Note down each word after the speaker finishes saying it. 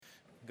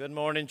Good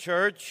morning,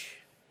 church.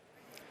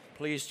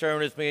 Please turn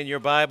with me in your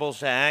Bibles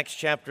to Acts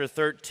chapter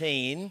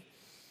 13.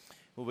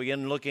 We'll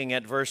begin looking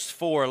at verse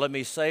 4. Let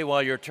me say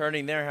while you're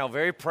turning there how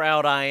very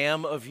proud I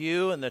am of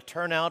you and the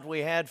turnout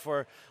we had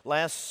for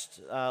last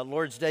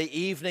Lord's Day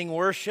evening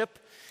worship.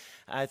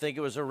 I think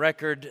it was a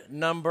record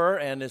number,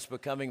 and it's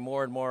becoming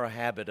more and more a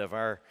habit of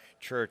our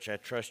church. I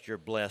trust you're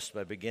blessed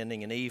by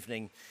beginning an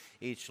evening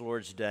each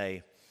Lord's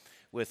Day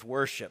with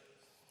worship.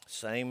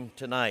 Same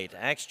tonight.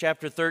 Acts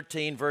chapter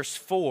 13, verse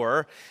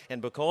 4.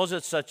 And because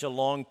it's such a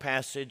long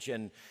passage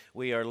and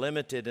we are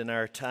limited in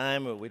our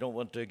time, we don't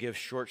want to give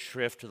short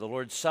shrift to the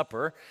Lord's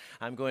Supper,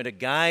 I'm going to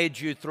guide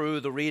you through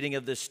the reading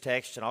of this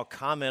text, and I'll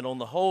comment on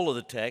the whole of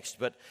the text,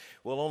 but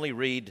we'll only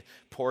read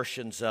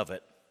portions of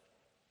it.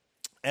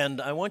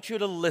 And I want you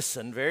to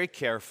listen very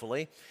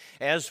carefully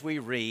as we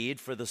read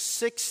for the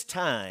 6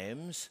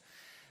 times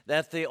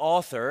that the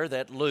author,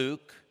 that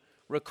Luke,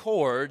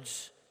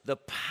 records the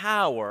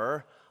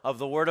power of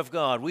the Word of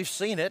God. We've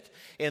seen it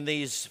in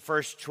these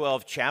first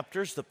 12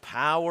 chapters, the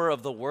power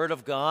of the Word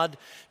of God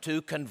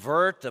to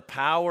convert, the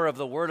power of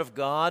the Word of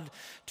God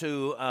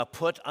to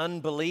put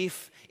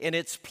unbelief in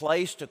its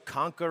place, to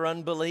conquer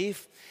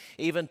unbelief,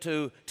 even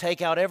to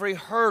take out every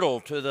hurdle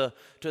to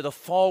the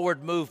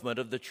forward movement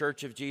of the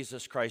Church of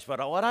Jesus Christ. But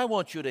what I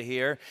want you to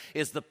hear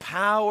is the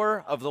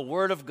power of the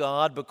Word of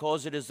God,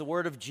 because it is the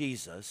Word of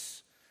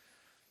Jesus,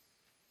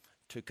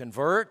 to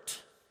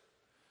convert,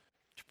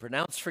 to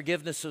pronounce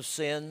forgiveness of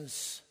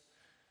sins,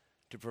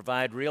 to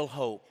provide real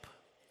hope,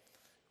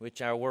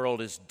 which our world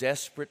is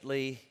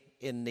desperately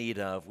in need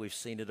of. We've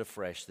seen it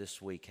afresh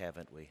this week,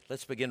 haven't we?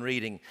 Let's begin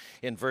reading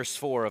in verse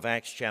 4 of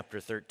Acts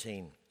chapter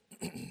 13.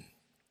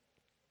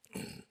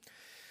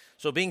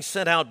 So being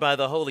sent out by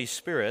the Holy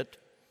Spirit,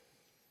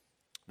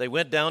 they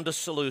went down to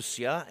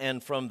Seleucia,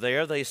 and from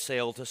there they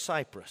sailed to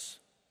Cyprus.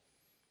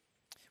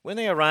 When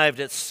they arrived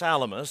at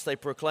Salamis, they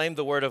proclaimed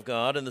the word of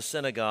God in the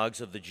synagogues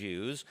of the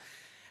Jews,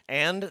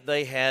 and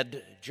they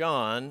had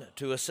John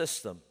to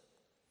assist them.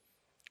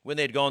 When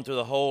they had gone through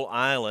the whole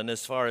island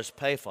as far as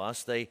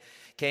Paphos, they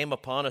came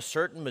upon a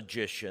certain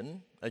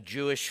magician, a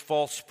Jewish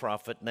false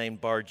prophet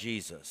named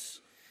Bar-Jesus.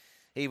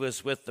 He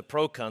was with the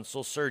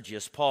proconsul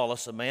Sergius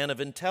Paulus, a man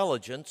of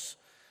intelligence,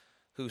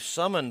 who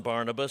summoned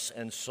Barnabas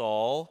and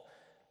Saul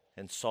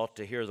and sought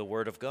to hear the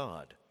word of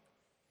God.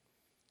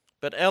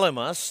 But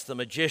Elymas, the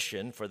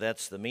magician, for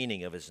that's the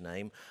meaning of his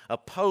name,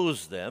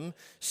 opposed them,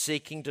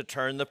 seeking to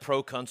turn the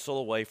proconsul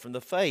away from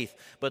the faith.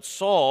 But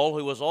Saul,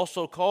 who was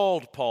also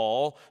called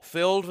Paul,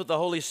 filled with the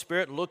Holy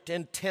Spirit, looked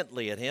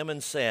intently at him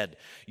and said,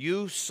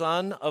 "You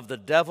son of the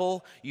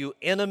devil, you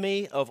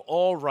enemy of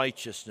all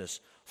righteousness,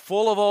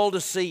 full of all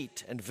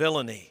deceit and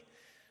villainy,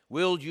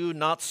 will you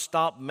not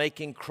stop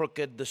making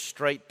crooked the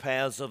straight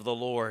paths of the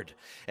Lord?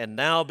 And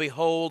now,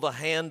 behold, the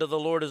hand of the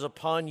Lord is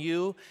upon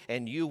you,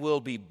 and you will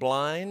be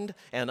blind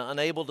and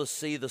unable to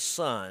see the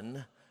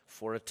sun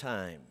for a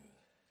time."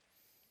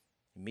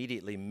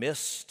 Immediately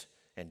mist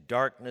and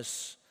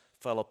darkness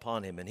fell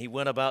upon him, and he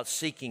went about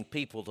seeking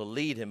people to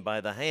lead him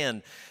by the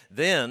hand.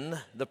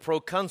 Then the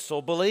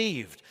proconsul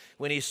believed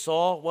when he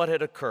saw what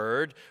had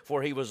occurred,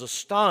 for he was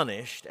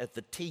astonished at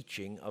the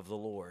teaching of the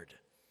Lord.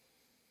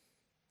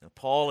 Now,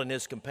 Paul and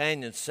his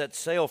companions set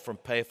sail from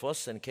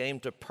Paphos and came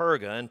to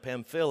Perga in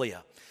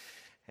Pamphylia.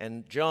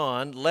 And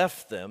John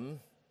left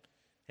them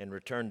and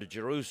returned to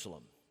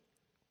Jerusalem.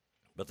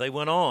 But they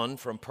went on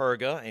from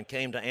Perga and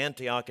came to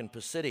Antioch in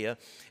Pisidia.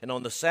 And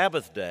on the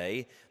Sabbath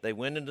day, they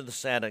went into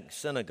the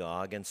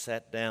synagogue and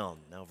sat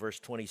down. Now,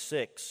 verse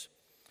 26.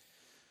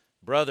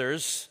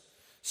 "Brothers,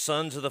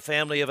 sons of the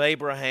family of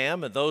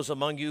Abraham, and those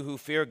among you who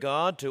fear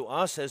God, to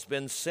us has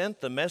been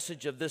sent the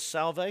message of this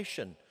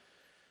salvation.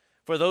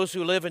 For those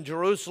who live in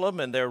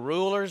Jerusalem and their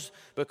rulers,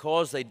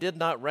 because they did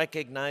not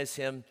recognize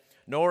him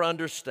nor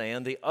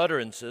understand the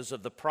utterances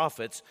of the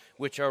prophets,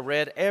 which are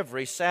read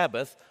every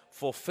Sabbath,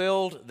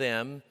 fulfilled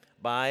them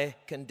by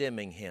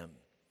condemning him.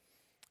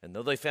 And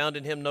though they found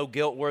in him no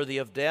guilt worthy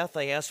of death,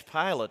 they asked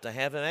Pilate to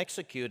have him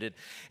executed.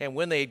 And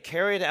when they had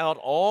carried out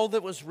all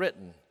that was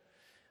written,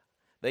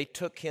 they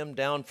took him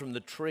down from the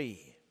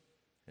tree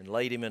and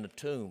laid him in a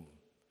tomb.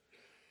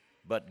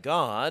 But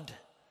God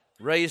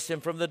raised him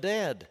from the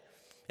dead.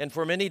 And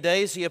for many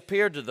days he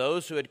appeared to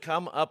those who had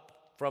come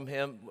up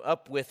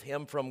with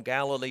him from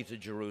Galilee to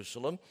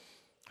Jerusalem,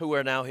 who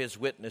are now his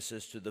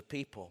witnesses to the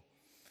people.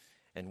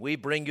 And we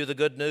bring you the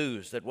good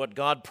news that what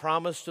God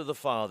promised to the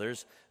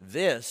fathers,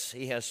 this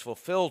he has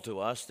fulfilled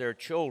to us, their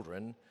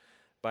children,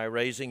 by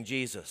raising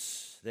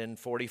Jesus." Then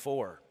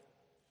 44.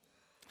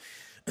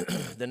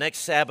 The next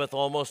Sabbath,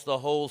 almost the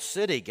whole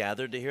city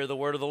gathered to hear the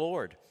word of the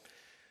Lord.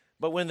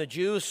 But when the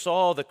Jews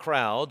saw the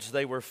crowds,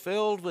 they were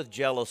filled with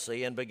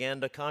jealousy and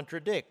began to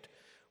contradict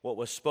what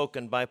was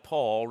spoken by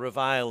Paul,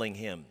 reviling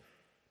him.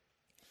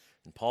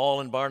 And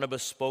Paul and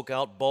Barnabas spoke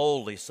out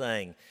boldly,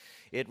 saying,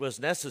 "It was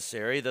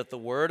necessary that the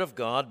word of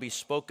God be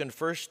spoken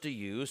first to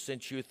you,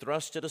 since you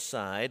thrust it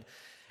aside,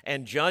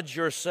 and judge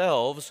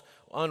yourselves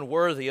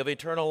unworthy of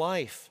eternal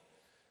life.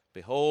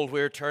 Behold, we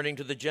are turning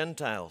to the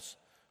Gentiles.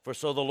 For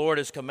so the Lord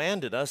has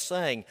commanded us,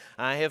 saying,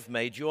 I have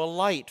made you a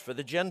light for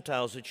the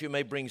Gentiles, that you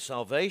may bring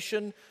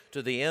salvation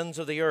to the ends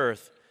of the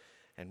earth.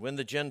 And when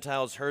the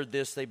Gentiles heard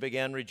this, they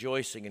began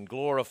rejoicing and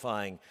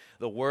glorifying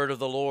the word of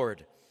the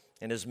Lord.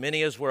 And as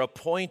many as were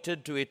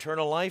appointed to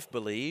eternal life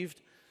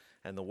believed,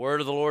 and the word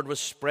of the Lord was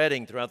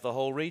spreading throughout the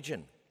whole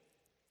region.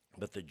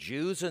 But the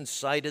Jews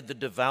incited the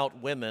devout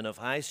women of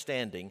high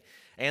standing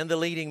and the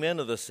leading men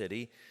of the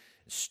city,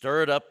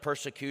 stirred up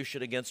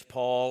persecution against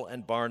Paul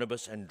and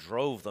Barnabas, and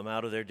drove them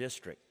out of their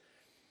district.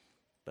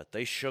 But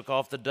they shook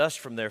off the dust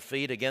from their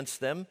feet against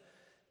them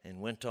and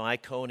went to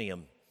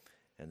Iconium,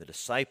 and the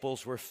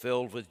disciples were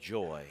filled with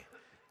joy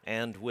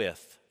and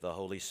with the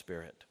Holy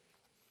Spirit.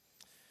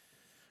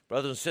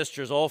 Brothers and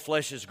sisters, all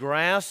flesh is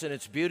grass, and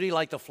its beauty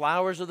like the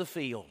flowers of the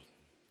field.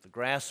 The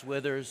grass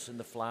withers and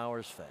the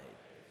flowers fade,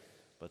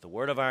 but the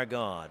word of our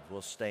God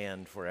will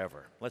stand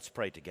forever. Let's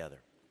pray together.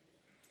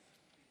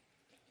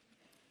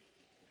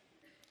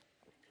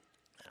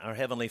 Our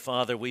Heavenly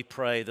Father, we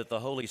pray that the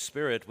Holy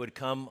Spirit would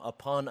come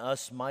upon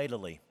us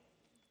mightily,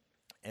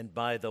 and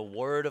by the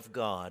word of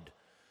God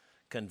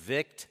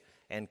convict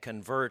and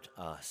convert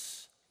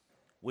us.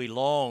 We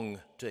long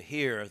to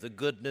hear the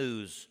good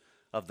news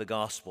of the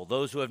gospel.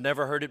 Those who have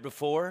never heard it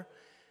before,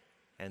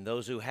 and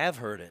those who have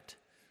heard it,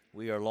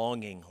 we are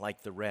longing,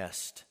 like the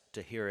rest,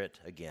 to hear it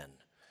again.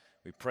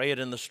 We pray it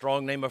in the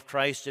strong name of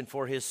Christ and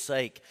for his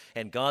sake.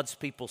 And God's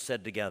people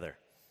said together,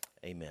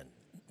 amen.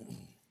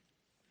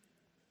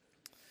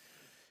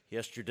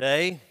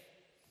 Yesterday,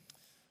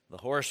 the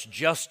horse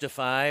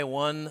Justify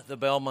won the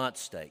Belmont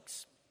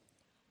Stakes.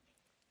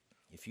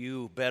 If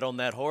you bet on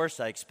that horse,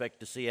 I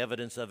expect to see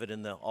evidence of it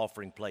in the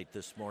offering plate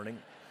this morning.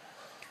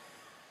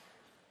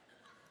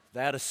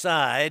 That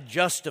aside,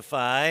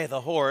 Justify,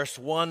 the horse,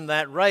 won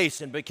that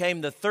race and became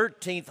the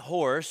 13th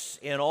horse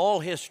in all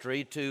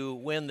history to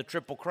win the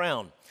Triple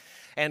Crown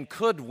and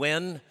could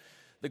win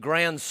the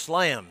Grand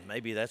Slam.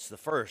 Maybe that's the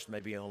first,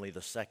 maybe only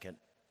the second.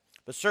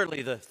 But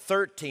certainly the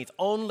 13th,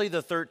 only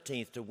the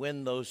 13th to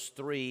win those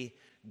three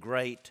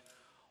great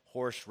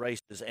horse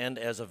races, and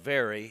as a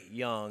very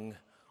young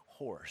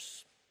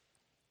horse.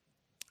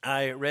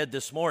 I read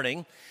this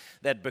morning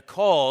that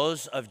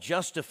because of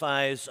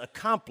Justify's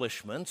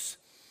accomplishments,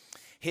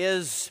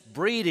 his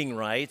breeding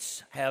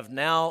rights have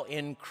now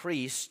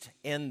increased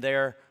in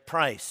their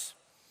price.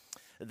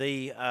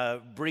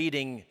 The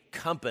breeding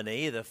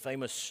company, the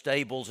famous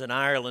stables in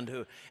Ireland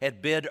who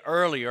had bid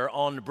earlier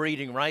on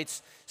breeding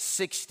rights,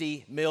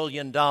 $60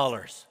 million.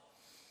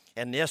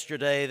 And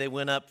yesterday they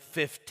went up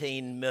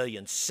 $15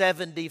 million.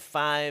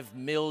 $75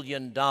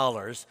 million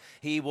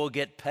he will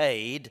get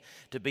paid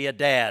to be a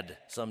dad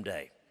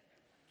someday.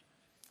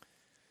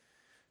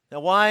 Now,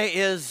 why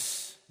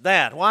is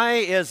that? Why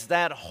is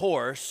that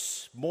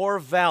horse more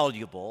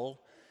valuable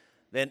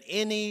than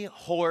any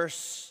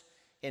horse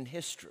in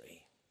history?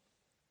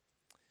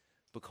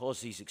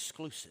 Because he's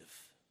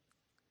exclusive,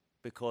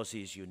 because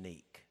he's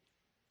unique.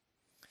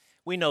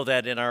 We know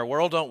that in our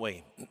world, don't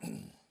we?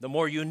 The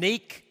more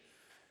unique,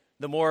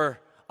 the more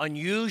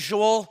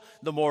unusual,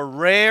 the more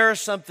rare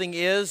something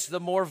is, the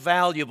more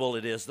valuable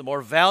it is. The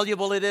more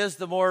valuable it is,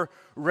 the more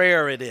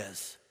rare it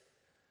is.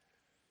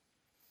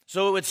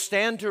 So it would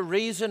stand to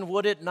reason,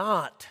 would it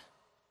not,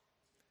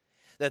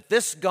 that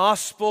this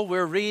gospel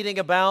we're reading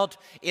about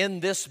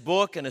in this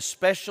book, and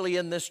especially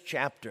in this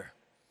chapter,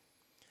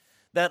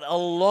 that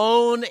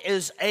alone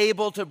is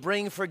able to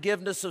bring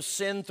forgiveness of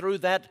sin through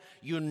that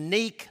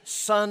unique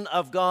Son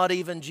of God,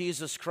 even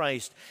Jesus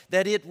Christ,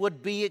 that it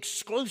would be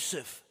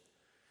exclusive,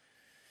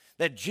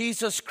 that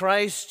Jesus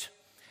Christ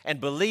and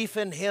belief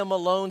in Him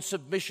alone,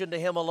 submission to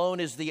Him alone,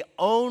 is the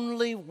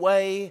only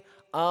way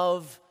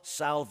of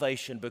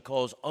salvation,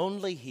 because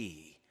only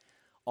He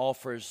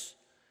offers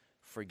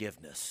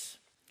forgiveness.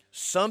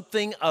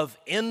 Something of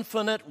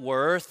infinite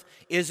worth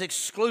is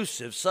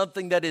exclusive.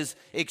 Something that is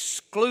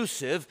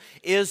exclusive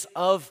is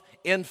of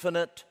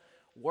infinite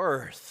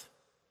worth.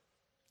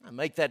 I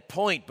make that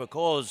point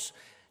because,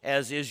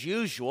 as is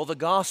usual, the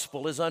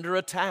gospel is under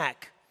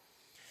attack.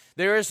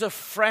 There is a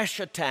fresh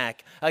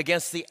attack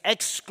against the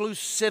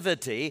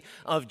exclusivity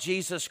of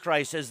Jesus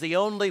Christ as the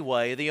only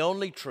way, the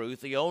only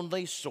truth, the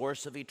only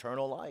source of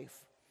eternal life.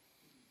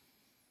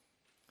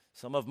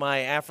 Some of my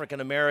African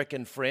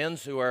American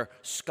friends who are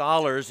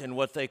scholars in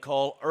what they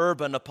call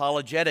urban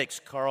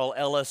apologetics, Carl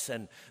Ellis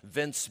and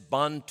Vince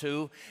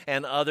Bantu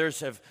and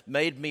others, have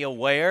made me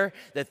aware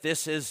that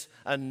this is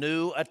a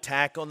new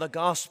attack on the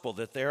gospel,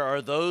 that there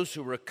are those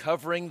who are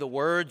recovering the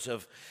words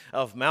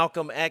of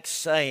Malcolm X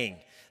saying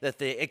that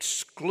the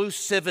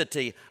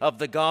exclusivity of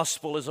the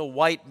gospel is a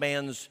white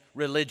man's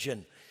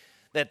religion,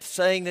 that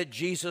saying that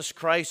Jesus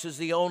Christ is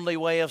the only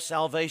way of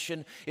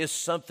salvation is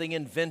something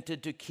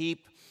invented to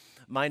keep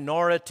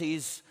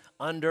minorities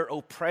under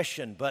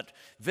oppression. But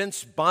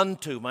Vince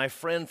Bantu, my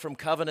friend from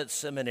Covenant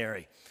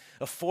Seminary,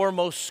 a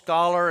foremost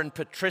scholar in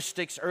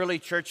patristics, early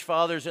church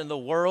fathers in the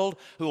world,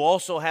 who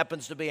also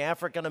happens to be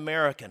African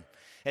American,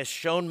 has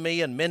shown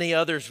me and many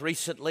others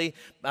recently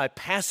by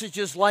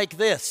passages like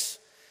this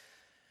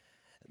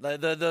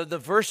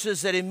the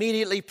verses that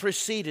immediately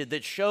preceded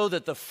that show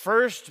that the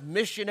first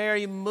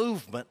missionary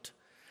movement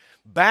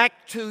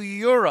back to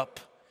Europe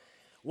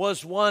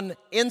was one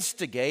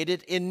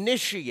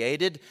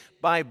initiated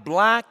by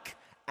black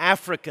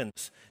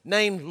Africans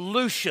named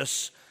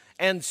Lucius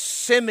and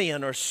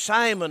Simeon or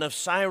Simon of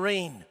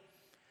Cyrene.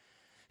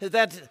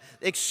 That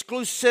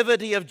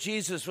exclusivity of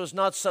Jesus was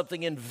not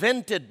something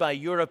invented by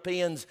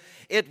Europeans.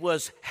 It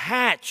was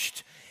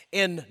hatched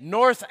in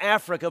North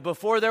Africa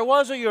before there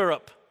was a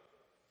Europe.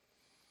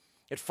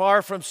 It's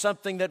far from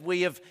something that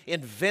we have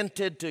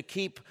invented to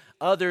keep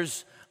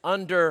others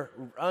under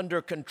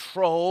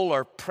control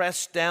or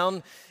pressed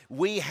down.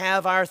 We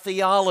have our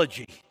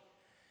theology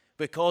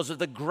because of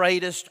the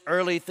greatest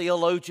early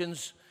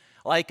theologians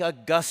like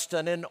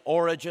Augustine and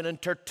Origen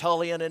and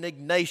Tertullian and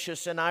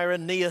Ignatius and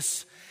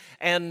Irenaeus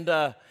and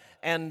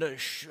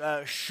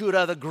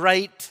Shuda the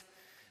Great.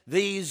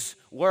 These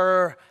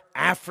were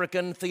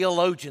African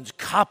theologians,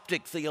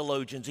 Coptic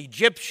theologians,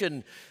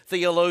 Egyptian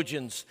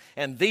theologians,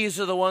 and these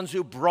are the ones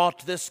who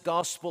brought this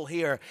gospel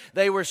here.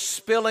 They were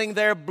spilling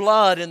their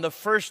blood in the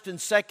 1st and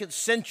 2nd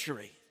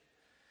century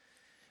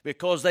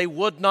because they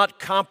would not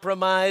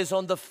compromise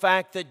on the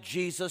fact that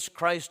Jesus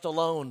Christ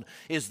alone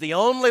is the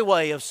only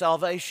way of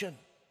salvation.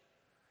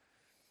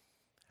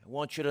 I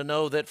want you to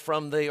know that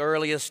from the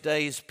earliest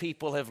days,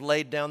 people have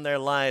laid down their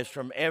lives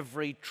from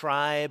every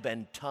tribe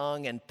and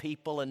tongue and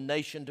people and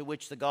nation to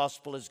which the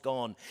gospel has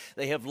gone.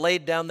 They have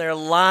laid down their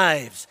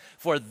lives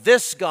for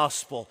this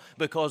gospel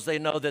because they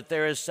know that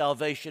there is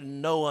salvation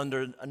in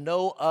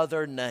no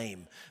other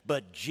name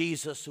but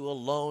Jesus, who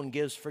alone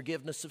gives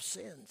forgiveness of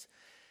sins.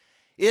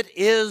 It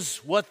is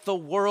what the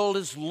world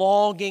is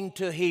longing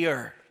to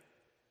hear,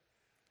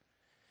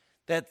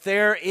 that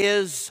there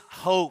is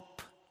hope.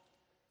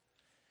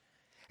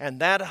 And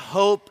that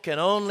hope can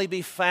only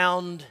be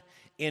found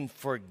in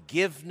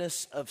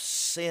forgiveness of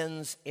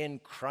sins in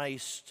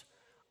Christ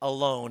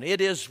alone. It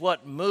is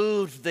what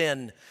moved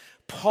then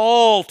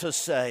Paul to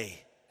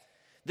say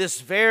this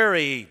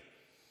very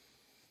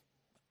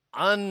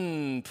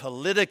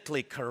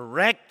unpolitically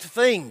correct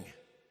thing,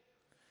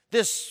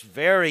 this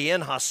very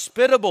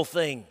inhospitable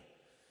thing,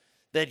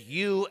 that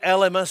you,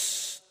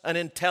 Elymas, an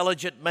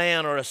intelligent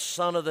man or a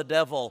son of the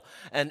devil,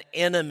 an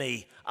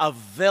enemy, a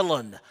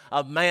villain,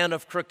 a man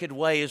of crooked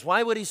ways.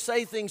 Why would he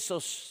say things so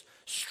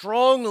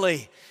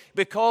strongly?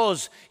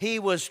 Because he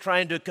was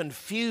trying to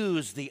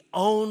confuse the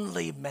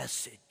only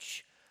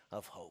message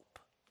of hope.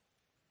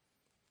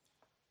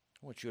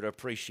 I want you to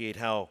appreciate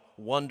how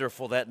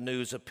wonderful that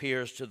news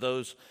appears to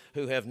those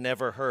who have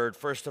never heard.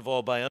 First of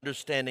all, by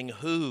understanding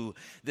who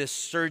this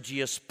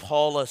Sergius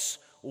Paulus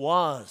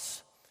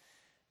was.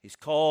 He's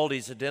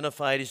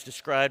identified, he's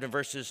described in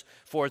verses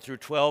 4 through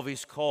 12.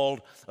 He's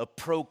called a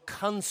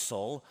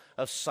proconsul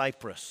of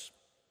Cyprus.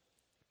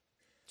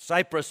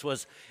 Cyprus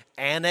was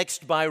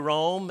annexed by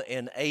Rome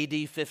in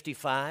AD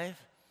 55.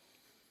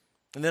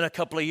 And then a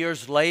couple of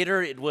years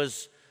later, it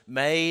was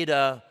made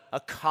a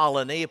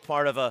colony, a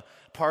part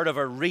of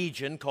a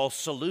region called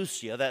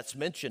Seleucia. That's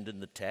mentioned in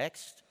the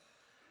text.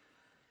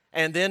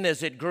 And then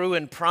as it grew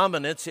in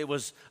prominence, it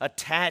was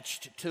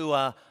attached to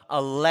a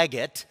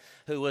legate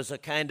who was a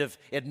kind of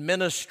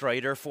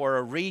administrator for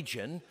a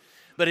region.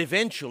 But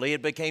eventually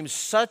it became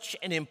such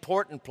an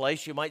important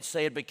place, you might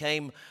say it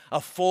became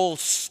a full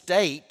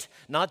state,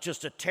 not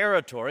just a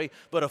territory,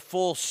 but a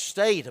full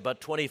state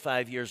about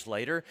 25 years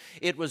later.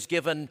 It was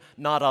given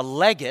not a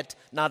legate,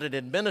 not an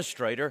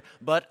administrator,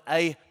 but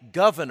a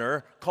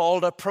governor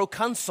called a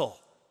proconsul.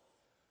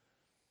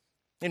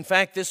 In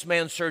fact, this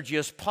man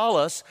Sergius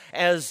Paulus,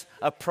 as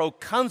a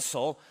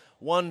proconsul,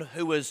 one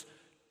who was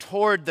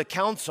toward the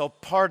council,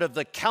 part of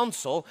the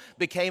council,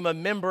 became a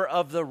member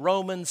of the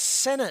Roman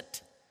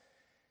Senate.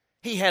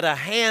 He had a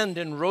hand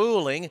in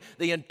ruling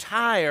the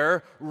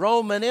entire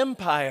Roman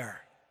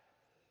Empire.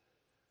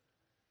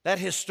 That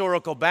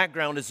historical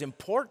background is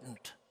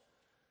important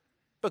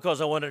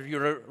because I wanted you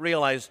to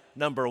realize,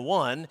 number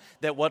one,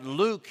 that what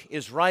Luke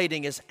is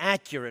writing is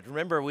accurate.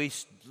 Remember, we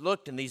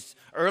looked in these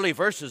early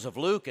verses of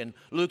Luke and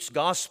Luke's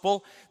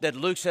gospel that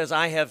Luke says,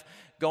 I have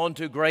gone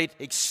to great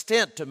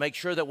extent to make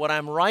sure that what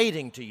I'm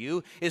writing to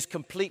you is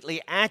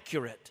completely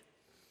accurate.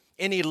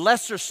 Any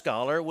lesser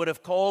scholar would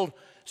have called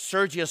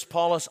Sergius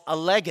Paulus a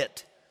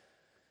legate,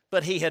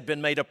 but he had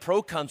been made a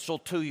proconsul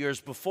 2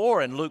 years before,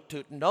 and Luke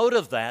took note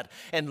of that,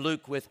 and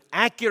Luke with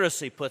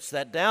accuracy puts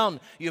that down.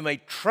 You may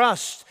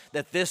trust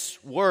that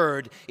this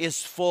word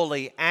is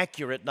fully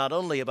accurate, not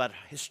only about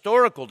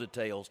historical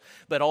details,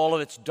 but all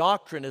of its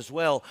doctrine as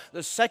well.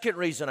 The second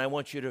reason I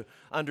want you to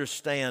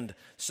understand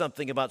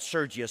something about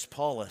Sergius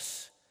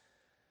Paulus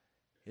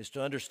is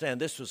to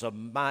understand this was a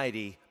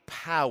mighty,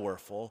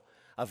 powerful,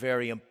 a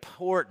very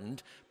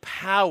important,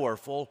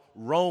 powerful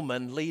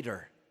Roman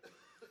leader.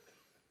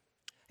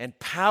 And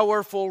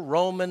powerful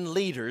Roman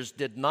leaders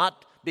did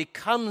not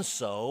become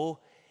so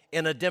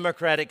in a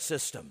democratic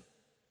system.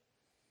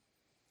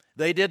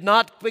 They did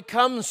not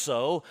become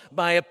so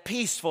by a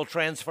peaceful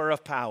transfer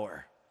of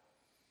power.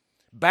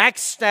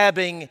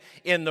 Backstabbing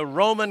in the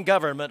Roman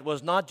government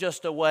was not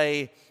just a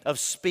way of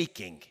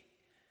speaking.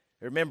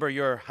 Remember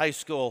your high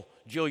school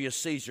Julius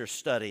Caesar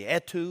study,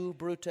 et tu,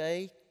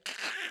 Brute?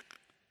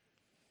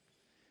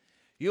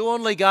 You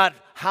only got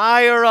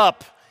higher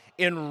up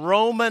in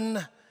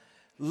Roman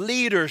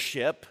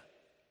leadership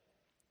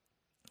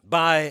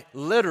by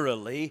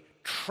literally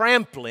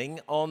trampling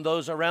on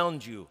those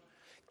around you,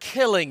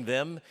 killing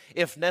them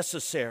if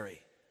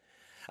necessary.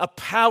 A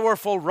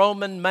powerful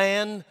Roman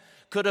man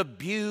could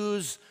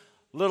abuse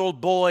little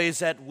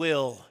boys at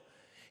will.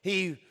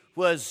 He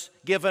was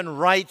given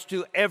rights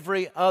to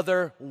every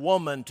other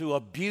woman to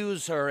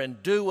abuse her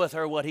and do with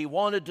her what he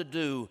wanted to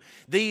do.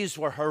 These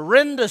were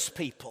horrendous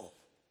people.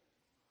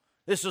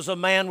 This was a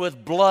man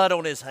with blood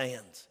on his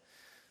hands.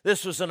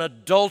 This was an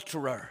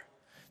adulterer.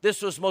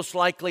 This was most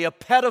likely a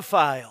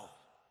pedophile.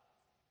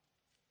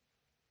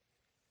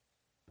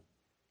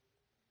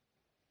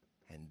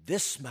 And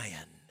this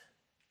man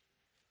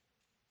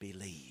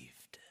believed.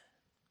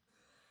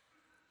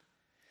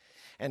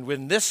 And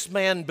when this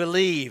man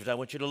believed, I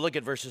want you to look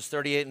at verses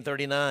 38 and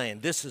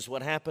 39. This is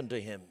what happened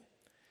to him.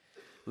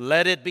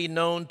 Let it be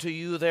known to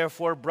you,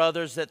 therefore,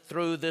 brothers, that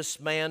through this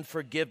man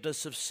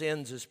forgiveness of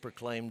sins is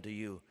proclaimed to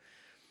you.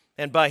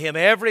 And by him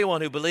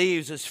everyone who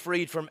believes is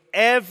freed from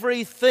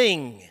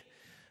everything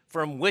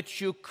from which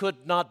you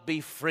could not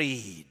be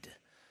freed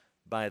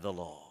by the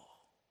law.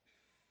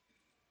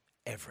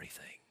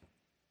 Everything.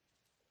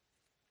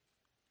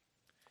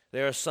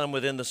 There are some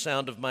within the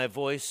sound of my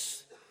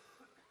voice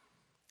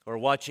or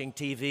watching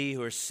TV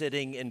who are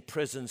sitting in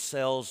prison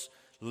cells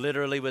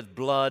literally with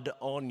blood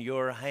on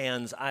your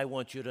hands. I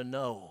want you to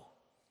know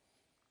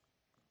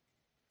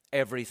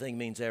everything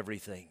means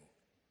everything.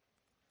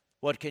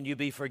 What can you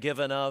be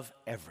forgiven of?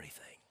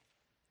 Everything.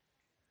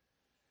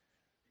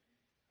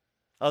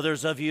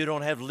 Others of you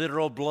don't have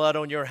literal blood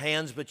on your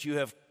hands, but you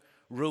have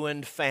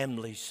ruined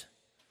families.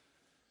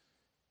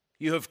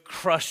 You have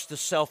crushed the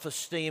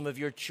self-esteem of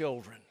your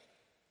children.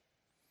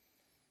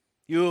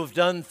 You have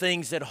done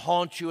things that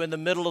haunt you in the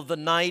middle of the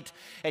night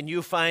and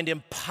you find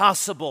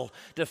impossible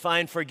to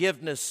find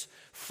forgiveness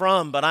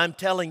from. But I'm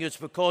telling you, it's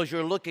because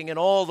you're looking in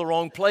all the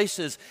wrong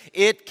places.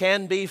 It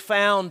can be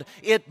found.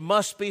 It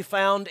must be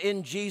found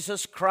in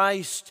Jesus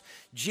Christ.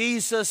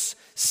 Jesus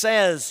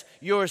says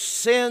your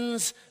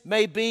sins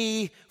may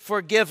be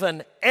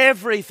forgiven.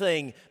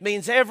 Everything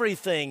means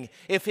everything.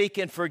 If he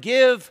can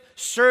forgive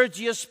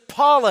Sergius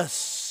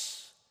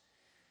Paulus,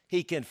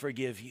 he can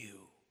forgive you.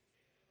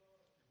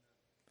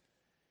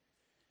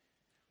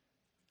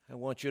 I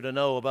want you to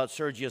know about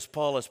Sergius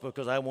Paulus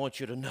because I want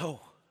you to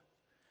know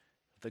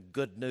the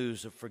good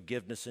news of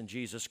forgiveness in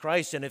Jesus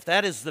Christ. And if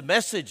that is the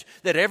message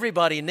that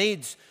everybody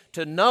needs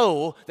to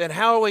know, then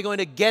how are we going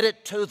to get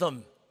it to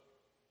them?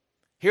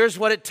 Here's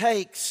what it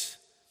takes.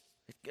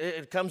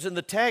 It comes in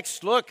the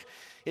text. Look,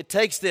 it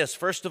takes this.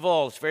 First of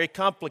all, it's very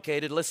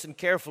complicated. Listen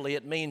carefully.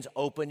 It means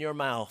open your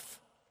mouth.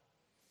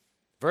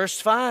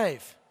 Verse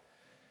 5,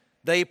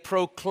 they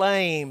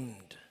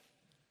proclaimed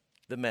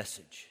the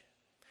message.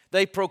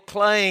 They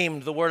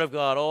proclaimed the Word of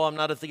God. Oh, I'm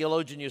not a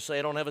theologian, you say.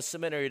 I don't have a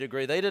seminary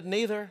degree. They didn't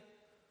either.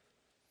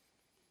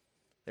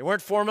 They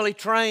weren't formally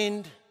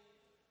trained.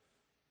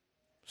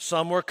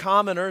 Some were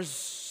commoners,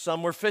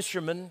 some were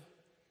fishermen.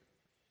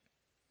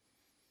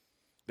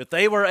 But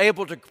they were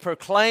able to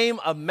proclaim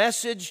a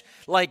message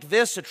like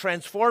this, a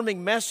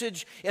transforming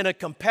message in a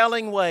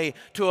compelling way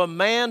to a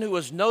man who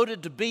was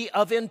noted to be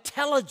of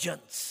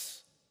intelligence.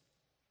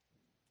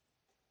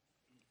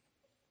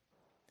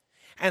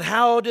 And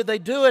how did they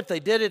do it? They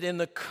did it in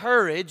the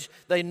courage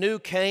they knew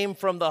came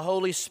from the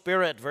Holy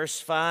Spirit. Verse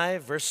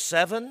 5, verse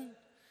 7.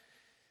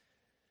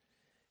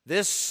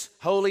 This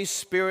Holy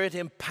Spirit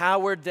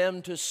empowered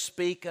them to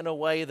speak in a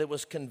way that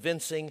was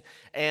convincing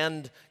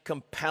and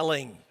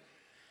compelling.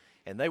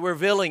 And they were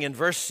willing. In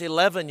verse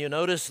 11, you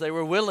notice they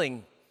were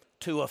willing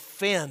to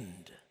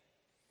offend.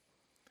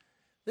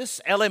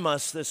 This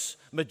Elymas, this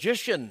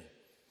magician,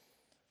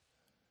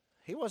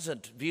 he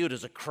wasn't viewed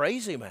as a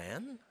crazy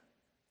man.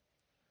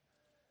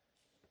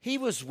 He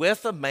was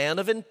with a man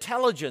of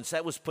intelligence.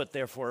 That was put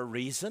there for a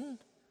reason.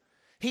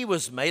 He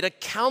was made a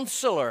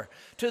counselor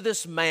to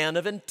this man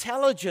of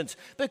intelligence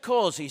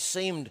because he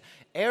seemed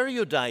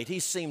erudite.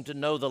 He seemed to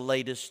know the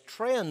latest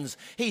trends.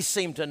 He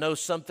seemed to know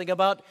something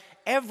about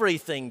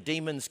everything.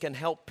 Demons can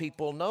help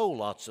people know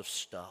lots of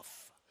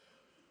stuff.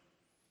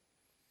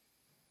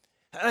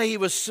 He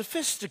was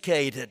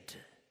sophisticated.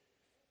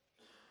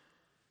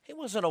 He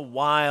wasn't a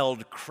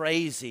wild,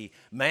 crazy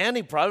man.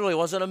 He probably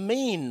wasn't a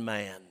mean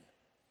man.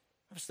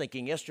 I was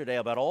thinking yesterday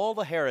about all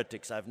the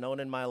heretics I've known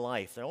in my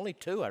life. There are only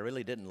two I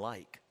really didn't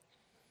like.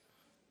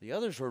 The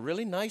others were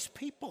really nice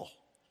people.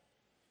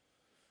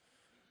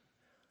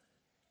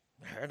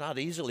 They're not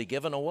easily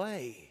given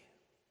away.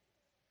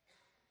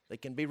 They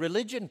can be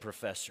religion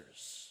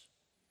professors.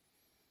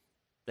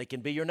 They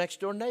can be your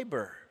next door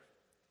neighbor.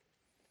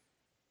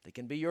 They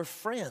can be your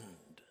friend.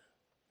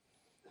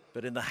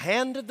 But in the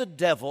hand of the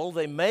devil,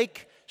 they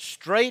make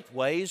straight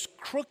ways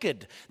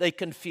crooked. They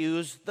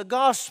confuse the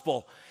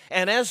gospel.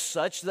 And as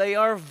such, they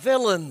are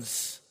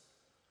villains.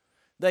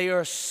 They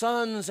are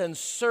sons and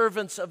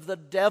servants of the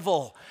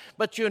devil.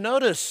 But you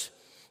notice,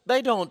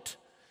 they don't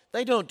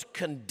They don't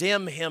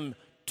condemn him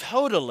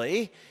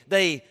totally.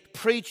 They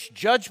preach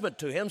judgment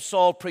to him.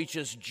 Saul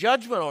preaches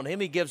judgment on him.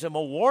 He gives him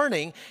a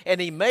warning, and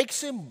he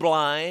makes him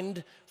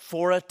blind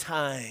for a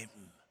time.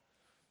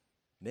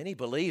 Many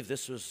believe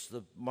this was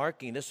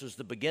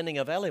the beginning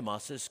of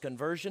Elymas's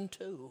conversion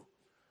too.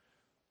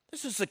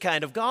 This is the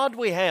kind of God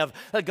we have,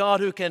 a God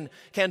who can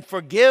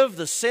forgive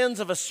the sins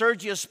of a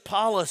Sergius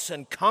Paulus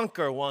and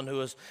conquer one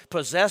who is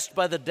possessed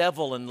by the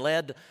devil and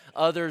led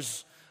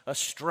others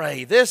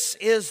astray. This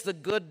is the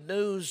good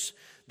news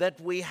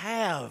that we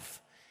have.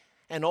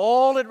 And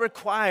all it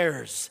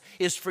requires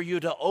is for you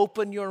to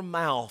open your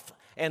mouth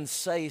and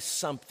say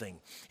something.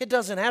 It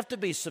doesn't have to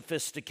be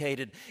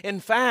sophisticated. In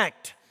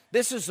fact,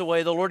 this is the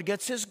way the Lord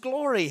gets His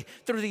glory,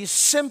 through these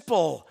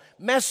simple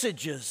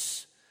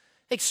messages,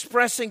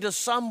 expressing to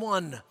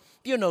someone,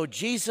 you know,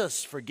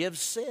 Jesus forgives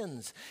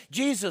sins.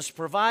 Jesus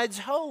provides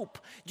hope.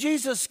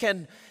 Jesus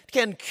can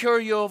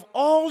cure you of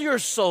all your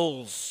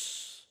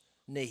soul's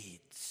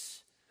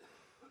needs.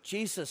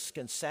 Jesus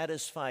can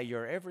satisfy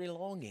your every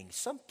longing.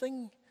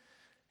 Something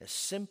as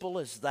simple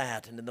as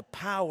that. And in the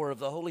power of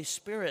the Holy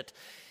Spirit,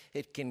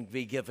 it can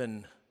be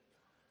given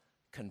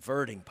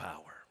converting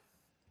power.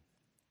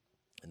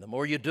 And the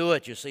more you do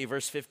it, you see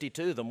verse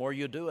 52, the more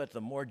you do it,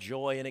 the more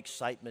joy and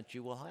excitement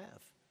you will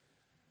have.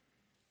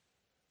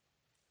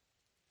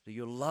 Do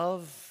you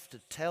love to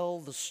tell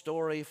the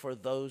story for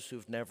those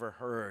who've never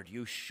heard?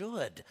 You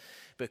should,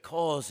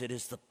 because it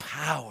is the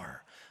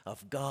power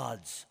of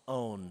God's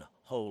own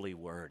holy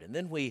word. And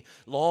then we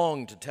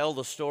long to tell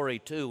the story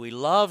too. We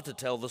love to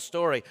tell the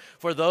story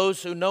for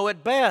those who know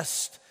it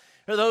best,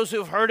 for those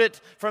who've heard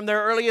it from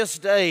their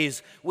earliest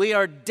days. We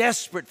are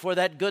desperate for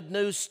that good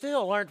news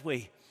still, aren't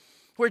we?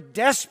 We're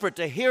desperate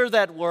to hear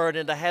that word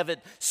and to have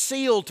it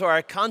sealed to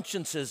our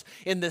consciences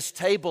in this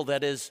table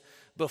that is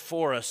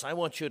before us. I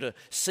want you to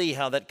see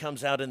how that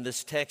comes out in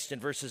this text in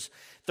verses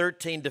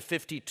 13 to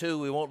 52.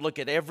 We won't look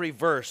at every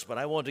verse, but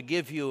I want to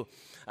give you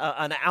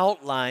an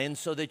outline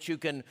so that you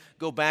can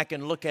go back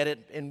and look at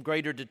it in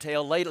greater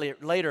detail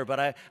later. But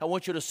I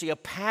want you to see a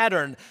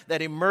pattern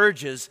that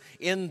emerges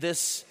in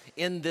this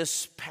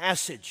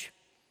passage.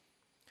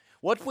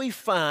 What we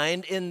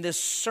find in this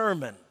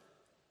sermon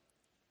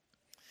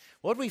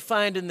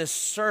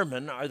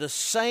are the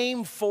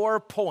same 4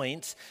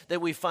 points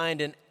that we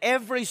find in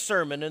every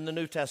sermon in the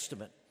New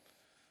Testament.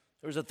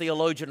 There was a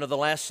theologian of the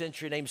last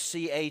century named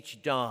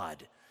C.H.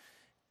 Dodd.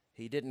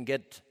 He didn't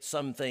get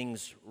some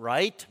things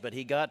right, but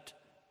he got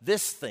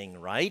this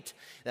thing right.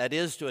 That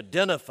is to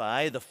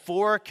identify the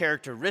 4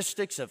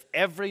 characteristics of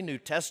every New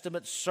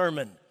Testament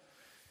sermon.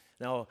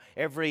 Now,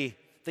 every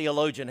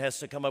theologian has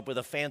to come up with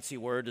a fancy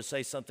word to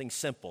say something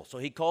simple. So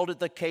he called it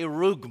the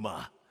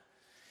kerugma.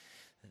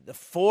 The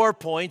 4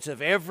 points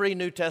of every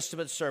New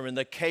Testament sermon,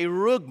 the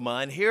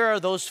kerugma, and here are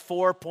those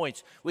 4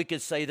 points. We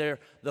could say they're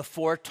the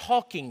 4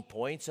 talking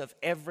points of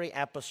every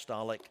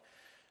apostolic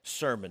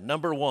sermon.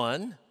 Number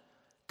 1,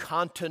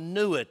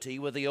 continuity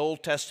with the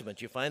Old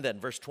Testament. You find that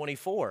in verse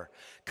 24.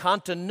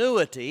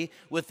 Continuity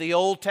with the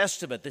Old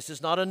Testament. This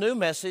is not a new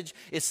message.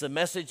 It's the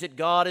message that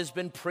God has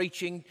been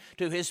preaching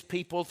to His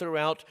people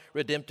throughout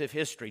redemptive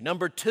history.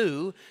 Number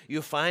 2,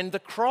 you find the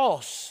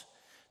cross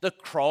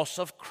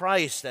of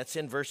Christ. That's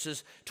in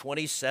verses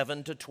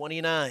 27 to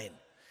 29.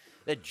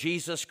 That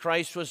Jesus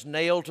Christ was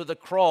nailed to the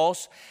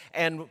cross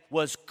and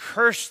was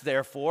cursed,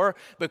 therefore,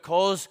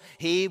 because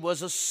He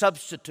was a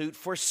substitute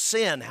for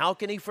sin. How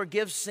can He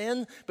forgive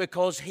sin?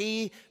 Because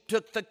He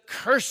took the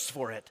curse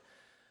for it.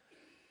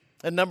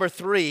 And number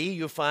 3,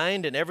 you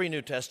find in every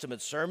New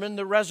Testament sermon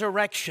the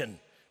resurrection,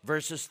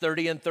 verses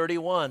 30 and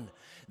 31.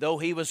 Though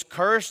He was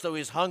cursed, though He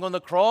was hung on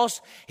the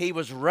cross, He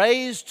was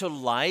raised to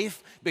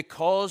life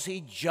because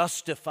He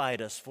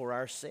justified us for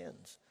our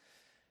sins.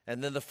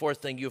 And then the 4th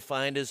thing you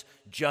find is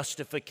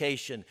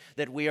justification,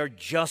 that we are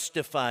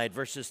justified,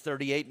 verses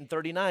 38 and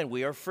 39.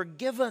 We are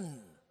forgiven.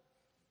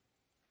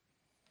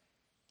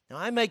 Now,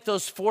 I make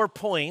those 4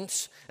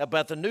 points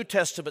about the New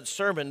Testament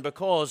sermon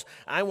because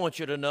I want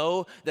you to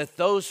know that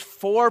those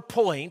 4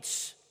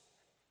 points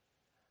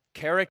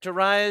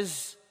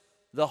characterize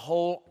the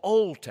whole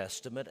Old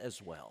Testament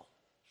as well.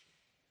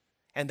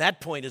 And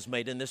that point is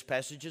made in this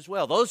passage as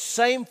well. Those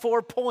same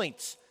 4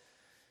 points,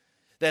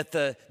 that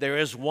there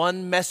is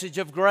one message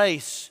of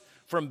grace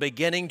from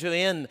beginning to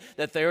end,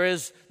 that there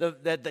is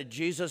that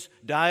Jesus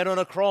died on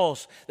a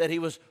cross, that He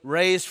was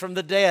raised from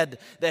the dead,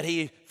 that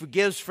He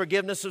gives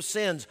forgiveness of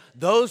sins.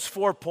 Those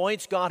 4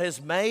 points God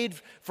has made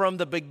from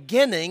the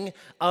beginning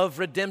of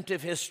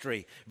redemptive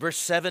history. Verse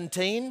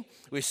 17,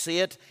 we see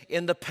it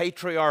in the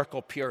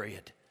patriarchal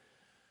period.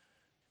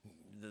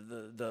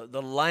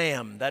 The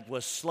lamb that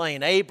was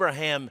slain.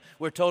 Abraham,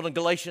 we're told in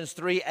Galatians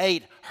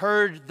 3:8,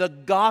 heard the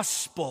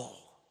gospel.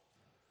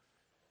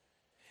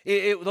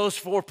 Those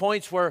 4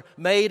 points were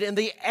made in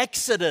the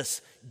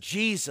Exodus.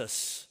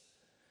 Jesus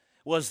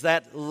was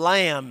that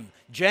lamb.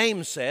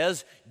 James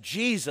says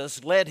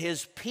Jesus led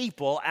His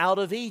people out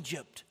of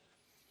Egypt.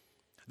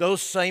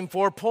 Those same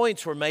 4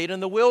 points were made in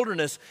the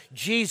wilderness.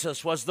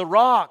 Jesus was the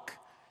rock.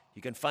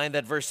 You can find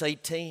that verse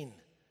 18.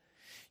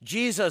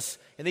 Jesus,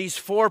 in these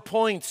 4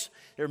 points,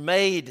 they're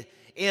made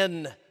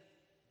in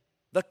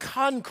the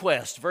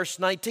conquest, verse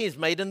 19. It's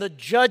made in the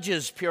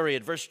judges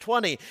period, verse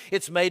 20.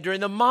 It's made during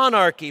the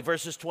monarchy,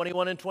 verses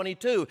 21 and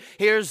 22.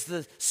 Here's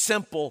the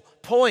simple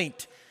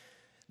point.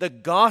 The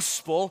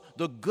gospel,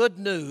 the good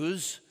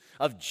news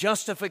of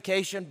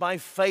justification by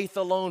faith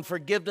alone,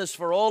 forgiveness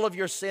for all of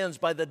your sins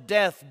by the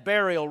death,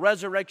 burial,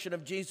 resurrection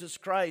of Jesus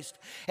Christ,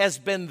 has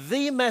been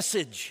the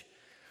message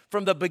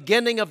from the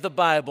beginning of the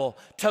Bible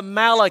to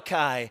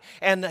Malachi,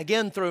 and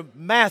again through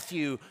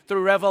Matthew,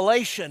 through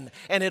Revelation,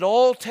 and it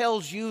all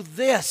tells you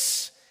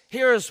this.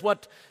 Here's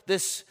what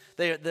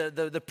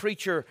the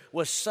preacher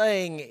was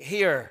saying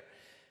here.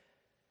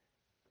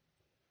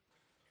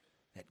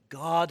 That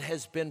God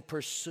has been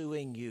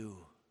pursuing you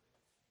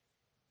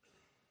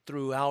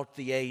throughout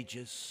the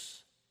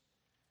ages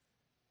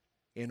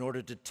in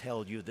order to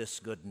tell you this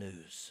good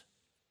news.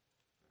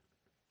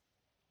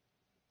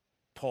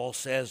 Paul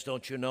says,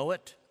 don't you know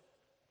it?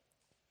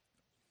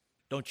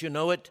 Don't you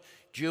know it,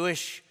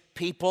 Jewish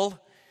people,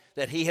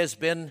 that He has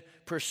been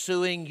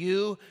pursuing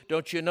you?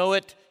 Don't you know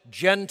it,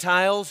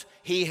 Gentiles?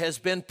 He has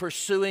been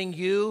pursuing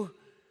you.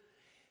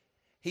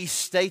 He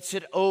states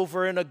it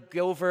over and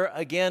over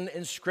again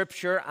in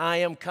Scripture. I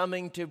am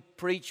coming to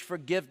preach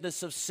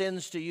forgiveness of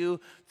sins to you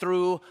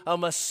through a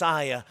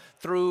Messiah,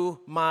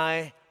 through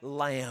my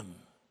Lamb.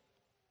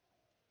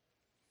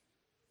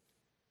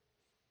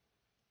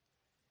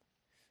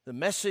 The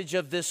message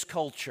of this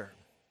culture,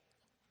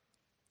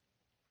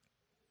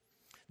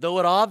 though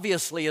it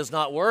obviously is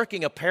not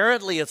working,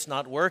 apparently it's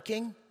not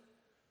working.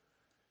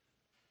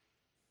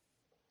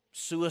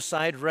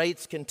 Suicide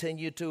rates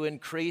continue to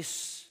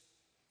increase,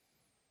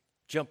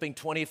 jumping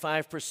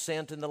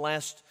 25% in the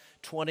last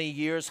 20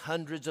 years.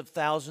 Hundreds of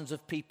thousands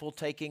of people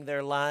taking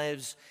their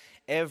lives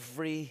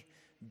every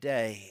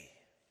day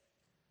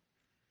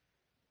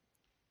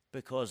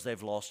because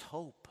they've lost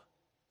hope.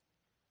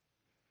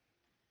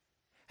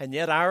 And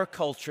yet our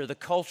culture, the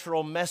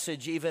cultural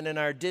message even in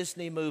our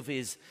Disney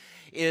movies,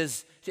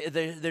 is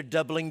they're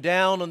doubling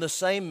down on the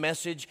same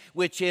message,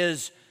 which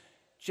is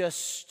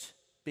just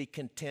be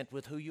content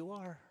with who you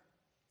are.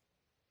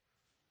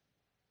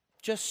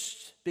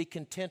 Just be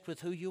content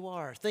with who you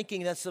are,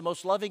 thinking that's the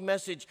most loving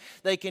message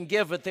they can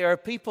give. But there are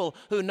people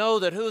who know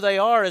that who they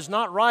are is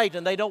not right,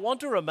 and they don't want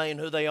to remain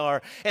who they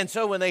are. And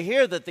so when they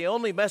hear that the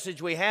only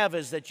message we have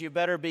is that you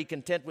better be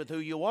content with who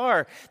you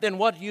are, then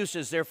what use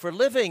is there for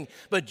living?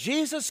 But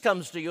Jesus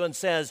comes to you and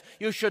says,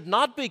 you should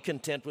not be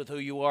content with who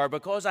you are,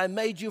 because I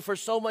made you for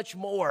so much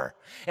more,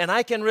 and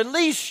I can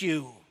release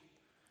you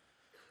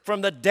from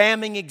the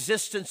damning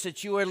existence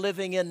that you are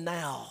living in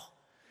now.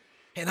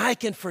 And I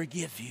can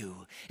forgive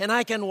you, and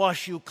I can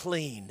wash you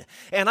clean,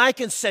 and I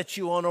can set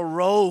you on a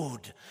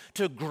road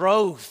to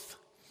growth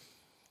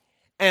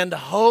and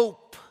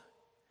hope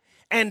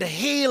and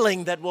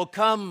healing that will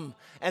come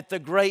at the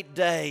great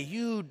day.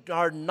 You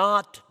are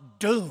not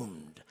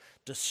doomed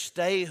to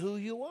stay who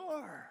you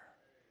are.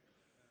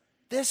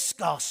 This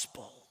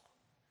gospel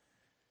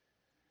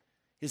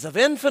is of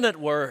infinite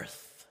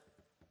worth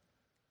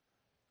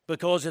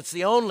because it's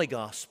the only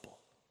gospel.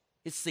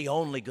 It's the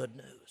only good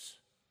news.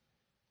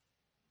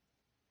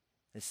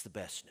 It's the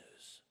best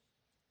news.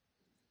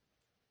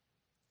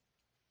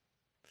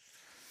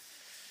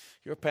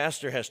 Your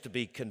pastor has to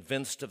be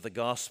convinced of the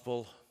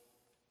gospel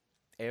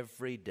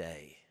every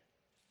day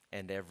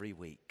and every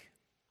week,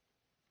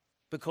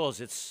 because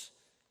it's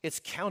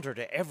counter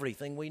to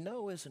everything we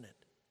know, isn't it?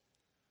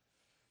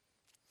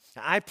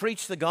 I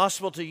preach the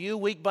gospel to you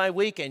week by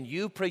week, and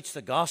you preach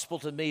the gospel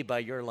to me by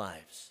your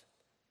lives.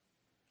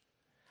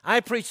 I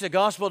preach the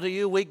gospel to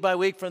you week by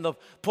week from the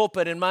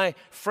pulpit, and my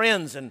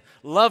friends and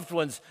loved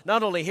ones,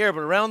 not only here but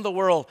around the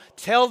world,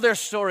 tell their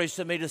stories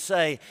to me to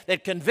say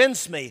that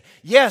convince me,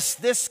 yes,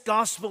 this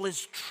gospel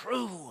is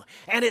true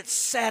and it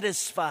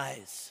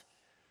satisfies.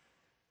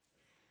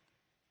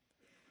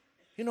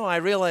 You know, I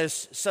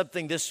realized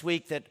something this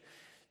week that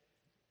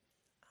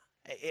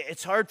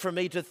it's hard for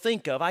me to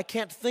think of. I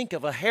can't think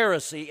of a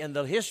heresy in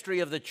the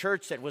history of the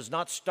church that was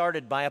not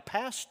started by a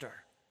pastor.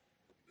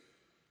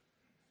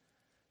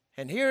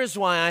 And here's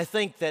why I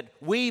think that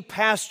we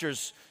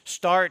pastors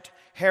start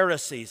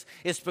heresies.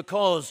 It's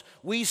because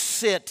we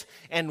sit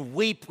and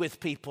weep with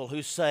people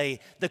who say,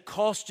 the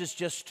cost is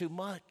just too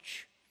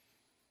much.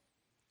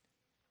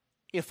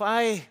 If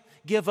I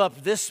give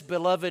up this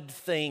beloved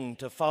thing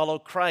to follow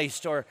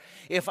Christ, or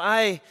if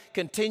I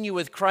continue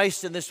with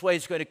Christ in this way,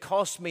 it's going to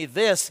cost me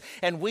this.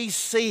 And we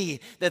see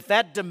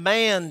that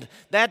demand,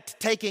 that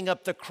taking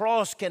up the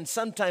cross can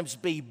sometimes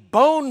be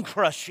bone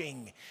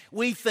crushing.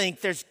 We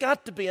think there's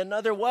got to be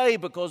another way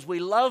because we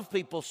love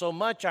people so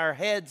much, our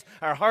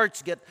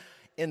hearts get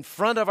in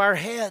front of our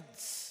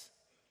heads.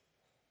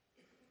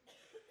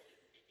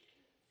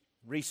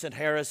 Recent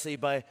heresy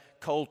by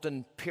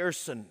Colton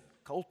Pearson.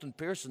 Colton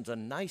Pearson's a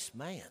nice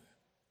man.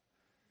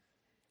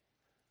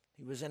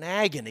 He was in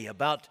agony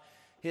about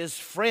his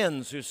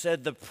friends who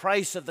said the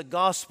price of the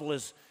gospel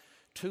is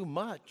too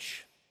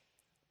much.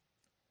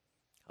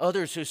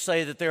 Others who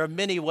say that there are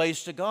many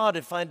ways to God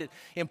and find it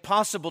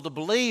impossible to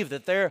believe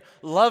that their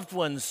loved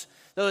ones,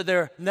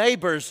 their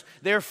neighbors,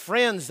 their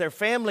friends, their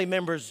family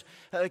members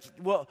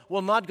will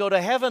not go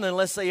to heaven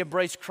unless they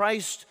embrace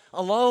Christ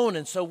alone.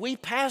 And so we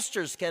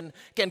pastors can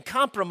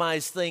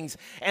compromise things,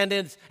 and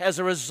as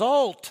a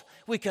result,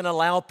 we can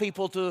allow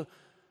people to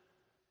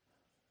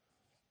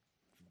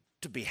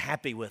be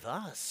happy with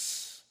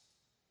us,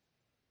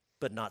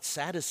 but not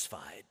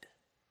satisfied.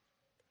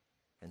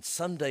 And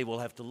someday we'll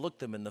have to look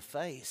them in the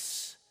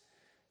face,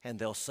 and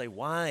they'll say,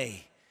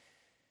 "Why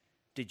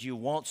did you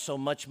want so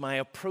much my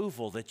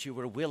approval that you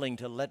were willing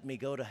to let me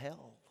go to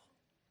hell?"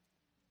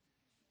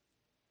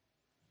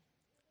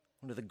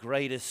 One of the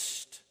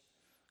greatest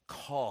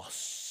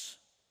costs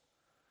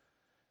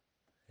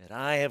that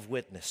I have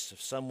witnessed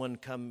of someone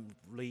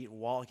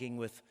walking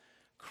with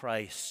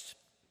Christ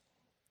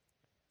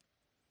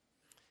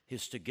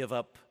is to give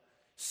up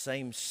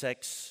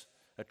same-sex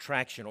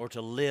attraction, or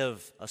to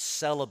live a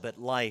celibate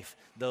life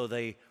though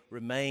they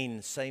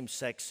remain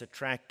same-sex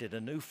attracted.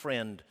 A new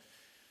friend,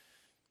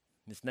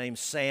 his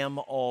name's Sam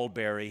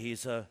Allberry.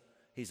 He's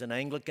an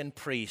Anglican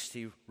priest.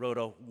 He wrote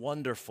a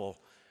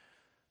wonderful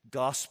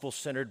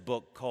gospel-centered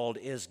book called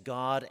Is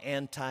God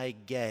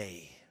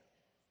Anti-Gay?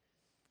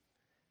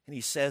 And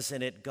he says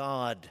in it,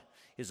 God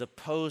is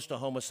opposed to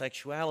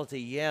homosexuality,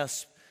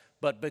 yes,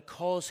 but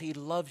because he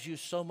loves you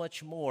so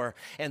much more.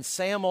 And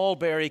Sam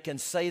Allberry can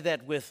say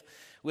that with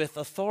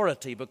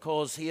authority,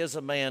 because he is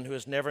a man who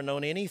has never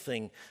known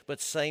anything but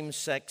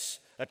same-sex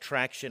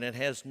attraction and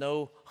has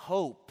no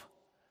hope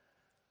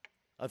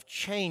of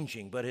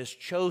changing, but has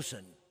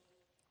chosen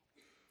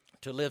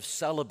to live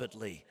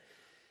celibately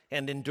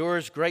and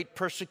endures great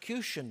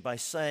persecution by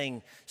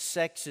saying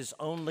sex is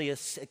only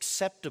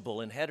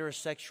acceptable in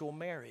heterosexual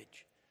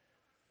marriage.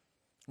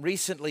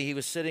 Recently, he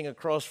was sitting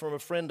across from a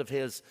friend of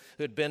his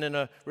who had been in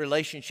a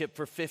relationship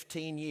for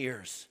 15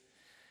 years.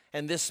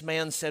 And this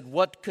man said,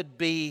 "What could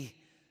be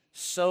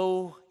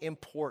so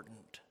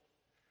important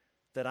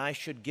that I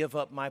should give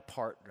up my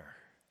partner?"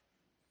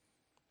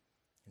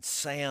 And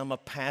Sam, a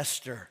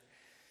pastor,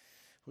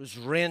 was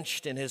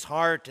wrenched in his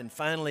heart and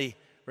finally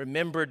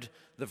remembered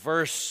the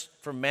verse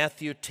from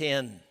Matthew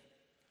 10,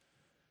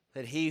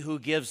 that he who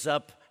gives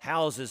up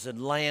houses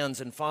and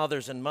lands and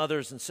fathers and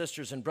mothers and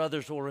sisters and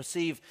brothers will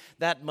receive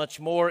that much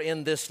more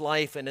in this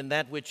life and in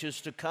that which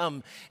is to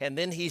come. And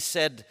then he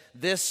said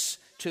this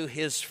to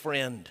his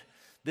friend.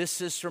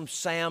 This is from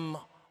Sam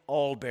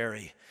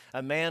Allberry,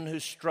 a man who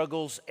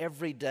struggles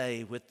every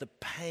day with the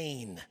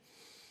pain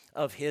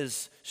of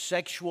his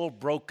sexual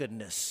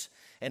brokenness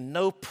and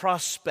no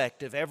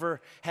prospect of ever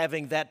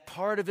having that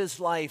part of his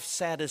life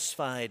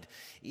satisfied,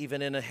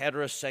 even in a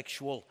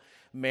heterosexual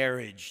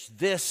marriage.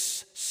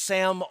 This,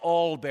 Sam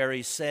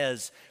Allberry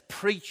says,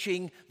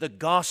 preaching the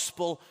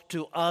gospel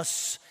to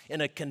us in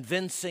a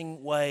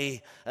convincing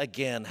way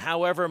again.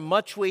 However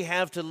much we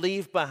have to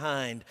leave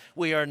behind,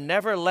 we are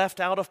never left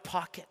out of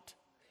pocket.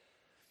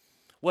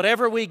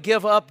 Whatever we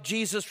give up,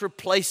 Jesus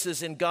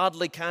replaces in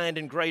godly kind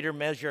and greater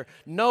measure.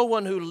 No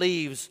one who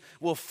leaves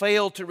will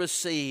fail to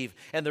receive,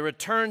 and the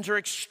returns are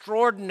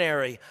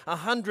extraordinary,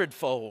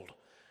 100-fold.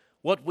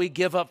 What we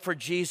give up for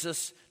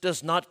Jesus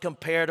does not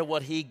compare to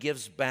what he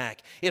gives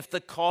back. If the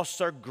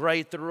costs are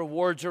great, the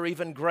rewards are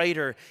even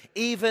greater,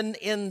 even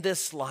in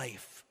this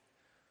life.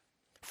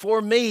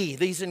 For me,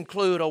 these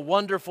include a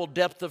wonderful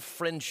depth of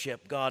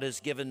friendship God has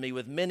given me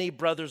with many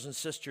brothers and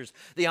sisters,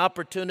 the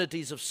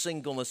opportunities of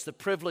singleness, the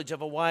privilege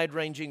of a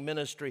wide-ranging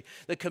ministry,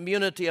 the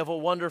community of a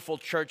wonderful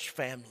church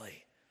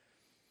family.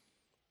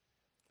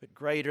 But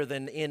greater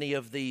than any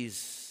of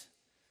these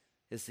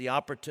is the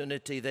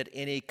opportunity that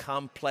any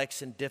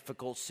complex and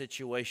difficult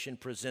situation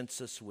presents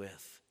us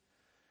with,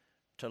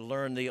 to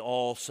learn the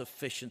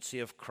all-sufficiency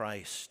of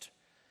Christ,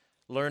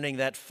 learning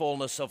that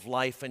fullness of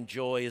life and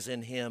joy is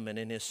in him and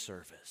in his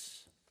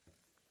service,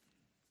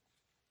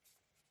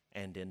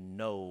 and in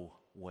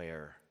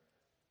nowhere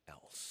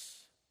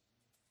else.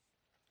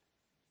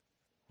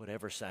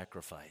 Whatever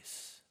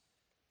sacrifice,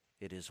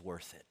 it is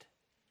worth it.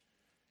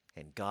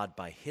 And God,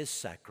 by his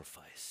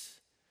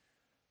sacrifice,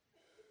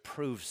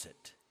 proves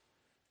it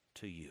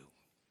to you.